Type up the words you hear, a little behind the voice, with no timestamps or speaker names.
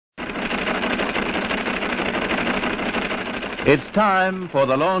It's time for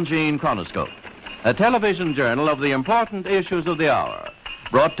the Longines Chronoscope, a television journal of the important issues of the hour,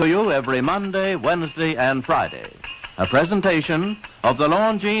 brought to you every Monday, Wednesday, and Friday. A presentation of the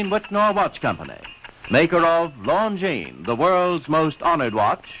Longines Whitnor Watch Company, maker of Longines, the world's most honored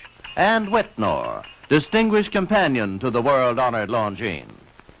watch, and Whitnor, distinguished companion to the world-honored Longines.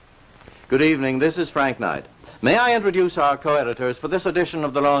 Good evening, this is Frank Knight. May I introduce our co-editors for this edition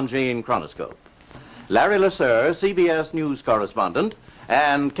of the Longines Chronoscope? Larry Lasser, CBS News correspondent,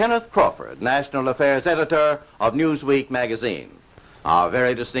 and Kenneth Crawford, National Affairs Editor of Newsweek magazine. Our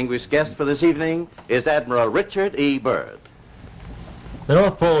very distinguished guest for this evening is Admiral Richard E. Byrd. The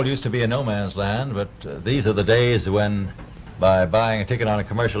North Pole used to be a no-man's land, but these are the days when, by buying a ticket on a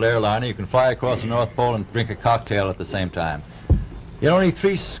commercial airliner, you can fly across the North Pole and drink a cocktail at the same time. Yet only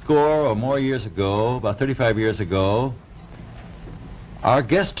 60 or more years ago, about 35 years ago, our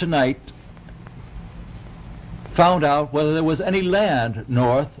guest tonight found out whether there was any land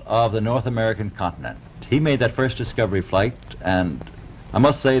north of the North American continent. He made that first discovery flight, and I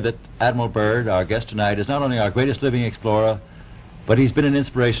must say that Admiral Byrd, our guest tonight, is not only our greatest living explorer, but he's been an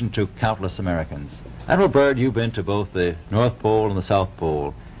inspiration to countless Americans. Admiral Byrd, you've been to both the North Pole and the South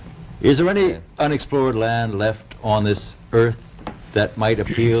Pole. Is there any unexplored land left on this earth that might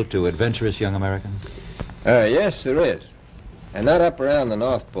appeal to adventurous young Americans? Yes, there is. And not up around the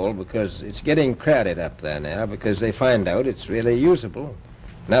North Pole, because it's getting crowded up there now, because they find out it's really usable,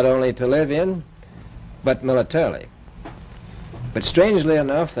 not only to live in, but militarily. But strangely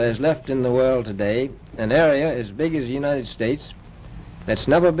enough, there's left in the world today an area as big as the United States that's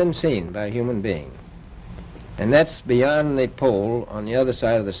never been seen by a human being. And that's beyond the pole, on the other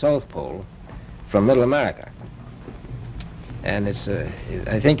side of the South Pole, from Middle America. And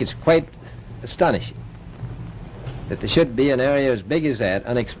I think it's quite astonishing that there should be an area as big as that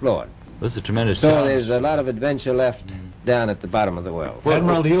unexplored. That's a tremendous So challenge. there's a lot of adventure left down at the bottom of the world. Well,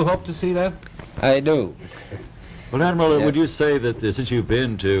 Admiral, do you hope to see that? I do. Well, Admiral, Yes. would you say that since you've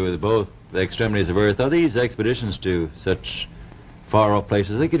been to both the extremities of Earth, are these expeditions to such far-off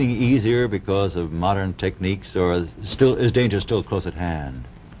places, are they getting easier because of modern techniques, or is danger still close at hand?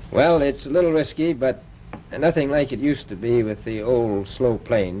 Well, it's a little risky, but nothing like it used to be with the old slow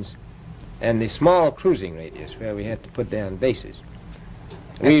planes and the small cruising radius where we had to put down bases.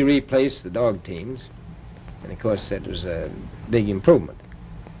 We replaced the dog teams, and of course that was a big improvement.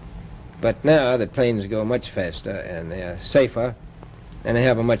 But now the planes go much faster and they're safer, and they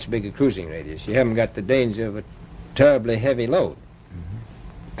have a much bigger cruising radius. You haven't got the danger of a terribly heavy load.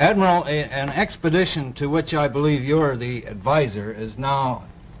 Admiral, an expedition to which I believe you're the advisor is now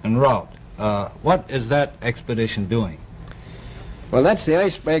en route. What is that expedition doing? Well, that's the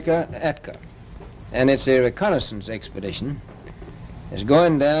icebreaker Atka, and it's a reconnaissance expedition. It's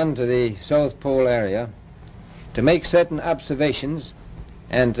going down to the South Pole area to make certain observations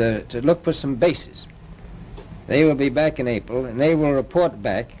and to look for some bases. They will be back in April, and they will report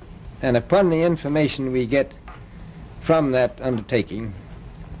back, and upon the information we get from that undertaking,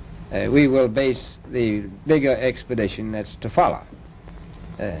 we will base the bigger expedition that's to follow.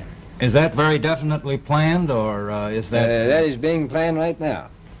 Is that very definitely planned, or is that... That is being planned right now.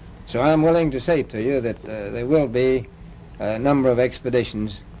 So I'm willing to say to you that there will be a number of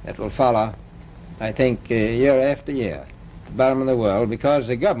expeditions that will follow, I think, year after year, at the bottom of the world, because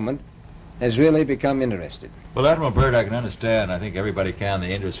the government has really become interested. Well, Admiral Byrd, I can understand, I think everybody can, the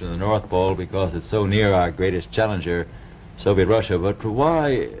interest in the North Pole because it's so near our greatest challenger, Soviet Russia. But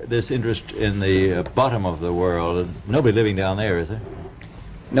why this interest in the bottom of the world? Nobody living down there, is there?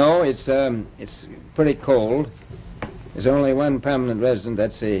 No, it's pretty cold. There's only one permanent resident,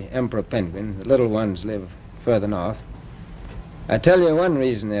 that's the emperor penguin. The little ones live further north. I tell you one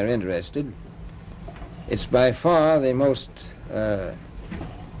reason they're interested. It's by far the most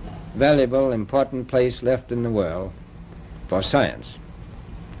valuable, important place left in the world for science.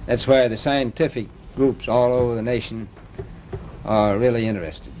 That's why the scientific groups all over the nation are really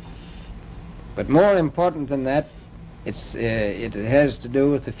interested. But more important than that, it has to do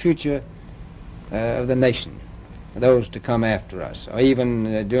with the future of the nation, those to come after us, or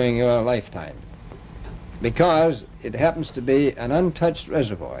even during your lifetime, because it happens to be an untouched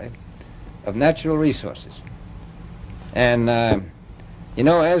reservoir of natural resources. And, you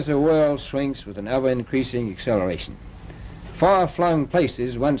know, as the world shrinks with an ever-increasing acceleration, far-flung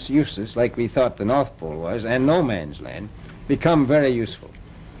places, once useless, like we thought the North Pole was, and no man's land, become very useful.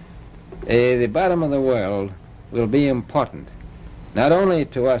 The bottom of the world will be important, not only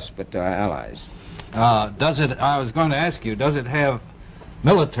to us, but to our allies. I was going to ask you, does it have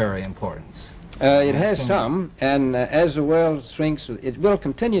military importance? It has some, and as the world shrinks, it will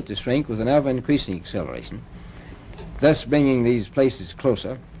continue to shrink with an ever-increasing acceleration. thus bringing these places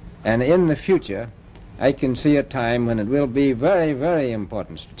closer. And in the future, I can see a time when it will be very, very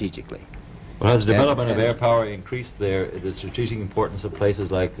important strategically. Well, has the development of air power increased the strategic importance of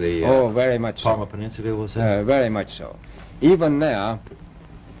places like the very much Parma so. Peninsula, we'll say? Very much so. Even now,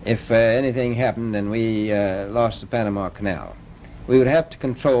 if anything happened and we lost the Panama Canal, we would have to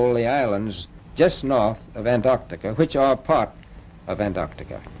control the islands just north of Antarctica, which are part of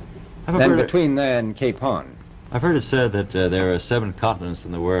Antarctica. Then between there and Cape Horn. I've heard it said that there are 7 continents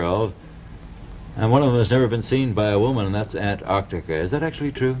in the world, and one of them has never been seen by a woman, and that's Antarctica. Is that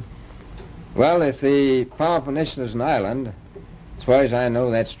actually true? Well, if the Parma Peninsula is an island, as far as I know,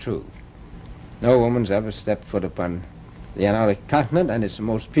 that's true. No woman's ever stepped foot upon the Antarctic continent, and it's the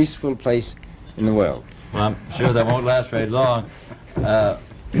most peaceful place in the world. Well, I'm sure that won't last very long. I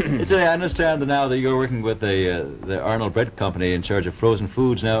understand that now that you're working with the Arnold Bread Company in charge of frozen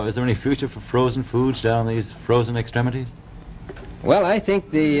foods. Now, is there any future for frozen foods down these frozen extremities? Well, I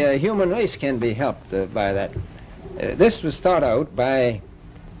think the human race can be helped by that. This was thought out by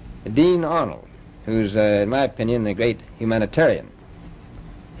Dean Arnold, who's, in my opinion, a great humanitarian.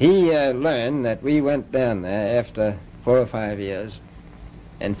 He learned that we went down there after 4 or 5 years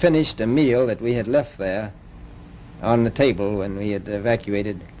and finished a meal that we had left there on the table when we had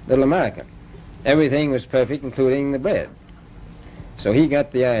evacuated Little America. Everything was perfect, including the bread. So he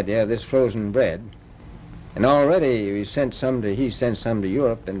got the idea of this frozen bread, and already he sent some to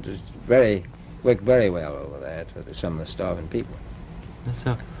Europe, and it worked very well over there for some of the starving people.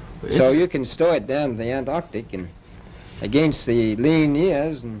 So you can store it down to the Antarctic, and against the lean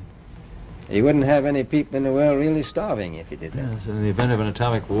years, and you wouldn't have any people in the world really starving if you did that. Yes, in the event of an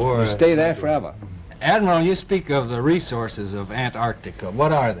atomic war... You'd stay there forever. Admiral, you speak of the resources of Antarctica.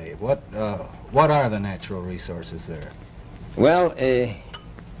 What are they? What are the natural resources there? Well,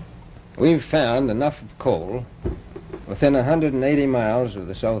 we've found enough of coal within 180 miles of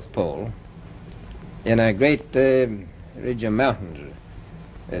the South Pole in a great ridge of mountains.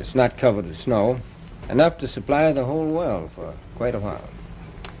 It's not covered with snow, enough to supply the whole world for quite a while.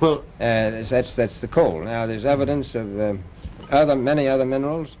 Well, that's the coal. Now, there's evidence of many other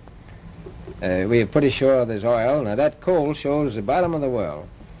minerals. We are pretty sure there's oil. Now, that coal shows the bottom of the world.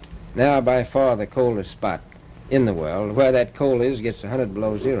 Now, by far the coldest spot in the world. Where that coal is gets 100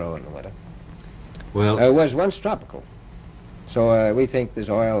 below zero in the winter. Well, it was once tropical. So we think there's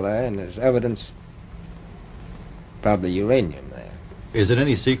oil there, and there's evidence, probably uranium there. Is it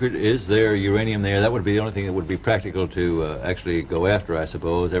any secret? Is there uranium there? That would be the only thing that would be practical to actually go after, I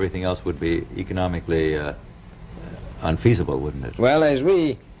suppose. Everything else would be economically unfeasible, wouldn't it? Well, as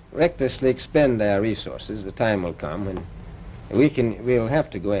we recklessly expend our resources, the time will come when we'll have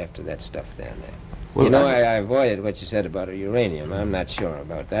to go after that stuff down there. Well, you know, I avoided what you said about uranium. I'm not sure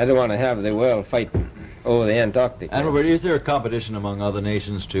about that. I don't want to have the world fighting over the Antarctic. Admiral, is there a competition among other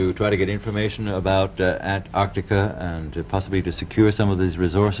nations to try to get information about Antarctica and possibly to secure some of these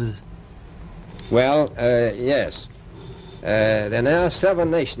resources? Well, yes. There are now 7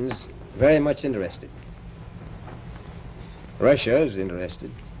 nations very much interested. Russia is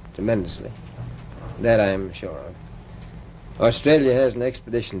interested tremendously. That I'm sure of. Australia has an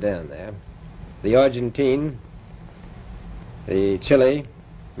expedition down there. The Argentine, the Chile,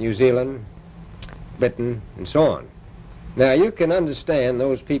 New Zealand, Britain, and so on. Now, you can understand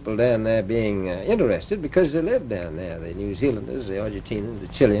those people down there being interested because they live down there, the New Zealanders, the Argentinians,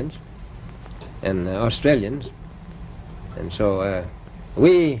 the Chileans, and Australians. And so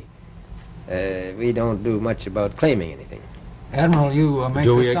we don't do much about claiming anything. Admiral, you make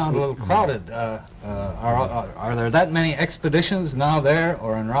it sound a little crowded. Are there that many expeditions now there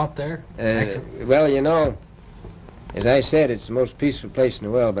or en route there? Well, you know, as I said, it's the most peaceful place in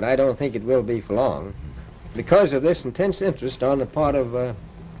the world, but I don't think it will be for long because of this intense interest on the part of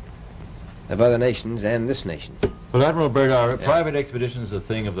other nations and this nation. Well, Admiral Byrd, are private expeditions a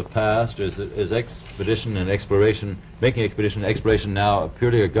thing of the past? Is expedition and exploration, making expedition and exploration now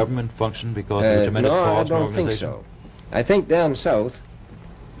purely a government function because of the tremendous cost No, I and don't think organization? so. I think down south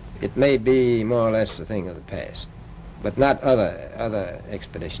it may be more or less a thing of the past, but not other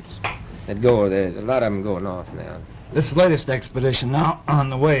expeditions that go. There's a lot of them go north now. This latest expedition now on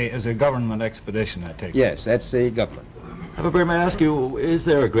the way is a government expedition, I take it. Yes, that's the government. However, may I ask you, is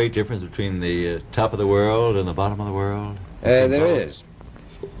there a great difference between the top of the world and the bottom of the world? There is.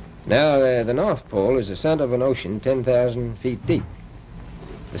 Now, the North Pole is the center of an ocean 10,000 feet deep.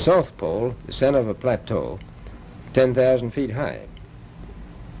 The South Pole, the center of a plateau, 10,000 feet high.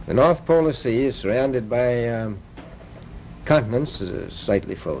 The North Polar Sea is surrounded by continents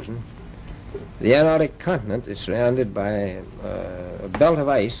slightly frozen. The Antarctic continent is surrounded by a belt of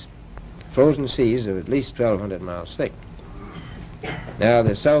ice frozen seas of at least 1,200 miles thick. Now,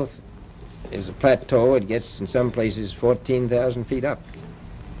 the south is a plateau. It gets, in some places, 14,000 feet up.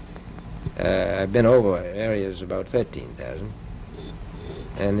 I've been over areas about 13,000,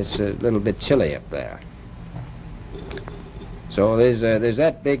 and it's a little bit chilly up there. So there's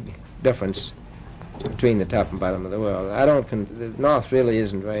that big difference between the top and bottom of the world. The north really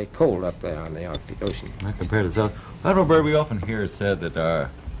isn't very cold up there on the Arctic Ocean. Not compared to the south. Admiral Byrd, we often hear it said that our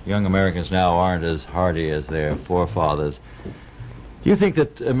young Americans now aren't as hardy as their forefathers. Do you think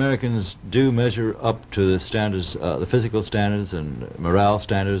that Americans do measure up to the standards, the physical standards and morale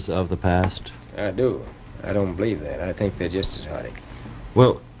standards of the past? I do. I don't believe that. I think they're just as hardy.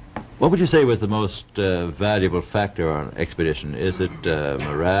 Well, what would you say was the most valuable factor on an expedition? Is it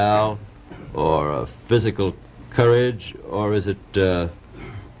morale, or physical courage, or is it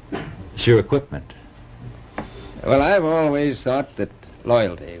sheer equipment? Well, I've always thought that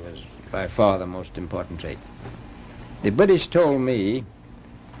loyalty was by far the most important trait. The British told me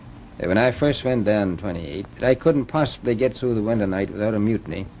that when I first went down in 28 that I couldn't possibly get through the winter night without a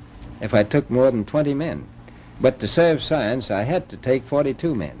mutiny if I took more than 20 men. But to serve science, I had to take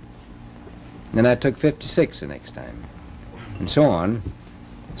 42 men. Then I took 56 the next time, and so on.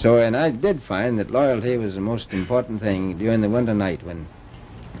 And I did find that loyalty was the most important thing during the winter night when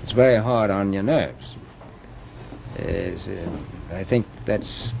it's very hard on your nerves. I think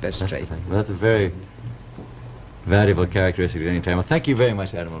that's best trait. Well, that's a very valuable characteristic at any time. Well, thank you very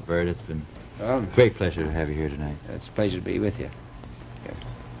much, Admiral Byrd. It's been a great pleasure to have you here tonight. It's a pleasure to be with you.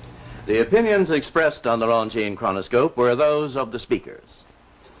 The opinions expressed on the Longines Chronoscope were those of the speakers.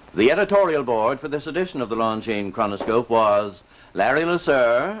 The editorial board for this edition of the Longines Chronoscope was Larry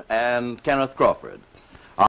Lasser and Kenneth Crawford.